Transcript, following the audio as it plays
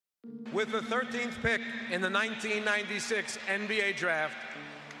With the 13th pick in the 1996 NBA Draft,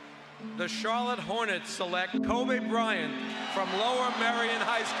 the Charlotte Hornets select Kobe Bryant from Lower Merion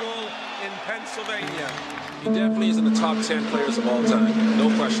High School in Pennsylvania. He definitely is in the top 10 players of all time.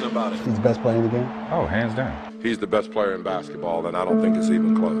 No question about it. He's the best player in the game? Oh, hands down. He's the best player in basketball, and I don't think it's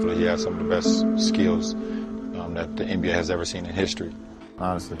even close. He has some of the best skills that the NBA has ever seen in history.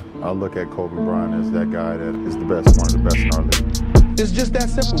 Honestly, I look at Kobe Bryant as that guy that is the best, one of the best in our league. It's just that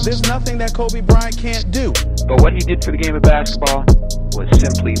simple. There's nothing that Kobe Bryant can't do. But what he did for the game of basketball was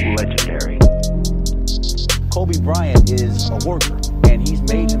simply legendary. Kobe Bryant is a worker, and he's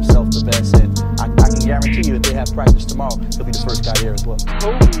made himself the best, and I can guarantee you if they have practice tomorrow, he'll be the first guy there as well.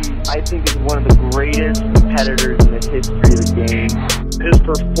 Kobe, I think, is one of the greatest competitors in the history of the game. His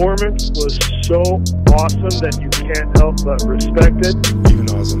performance was so awesome that you can't help but respect it. Even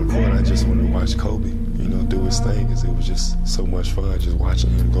though I was on the court, I just wanted to watch Kobe, do his thing, because it was just so much fun just watching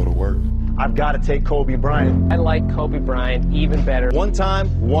him go to work. I've got to take Kobe Bryant. I like Kobe Bryant even better. One time,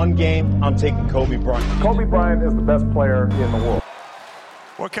 one game, I'm taking Kobe Bryant. Kobe Bryant is the best player in the world.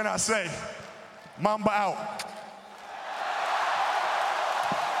 What can I say? Mamba out.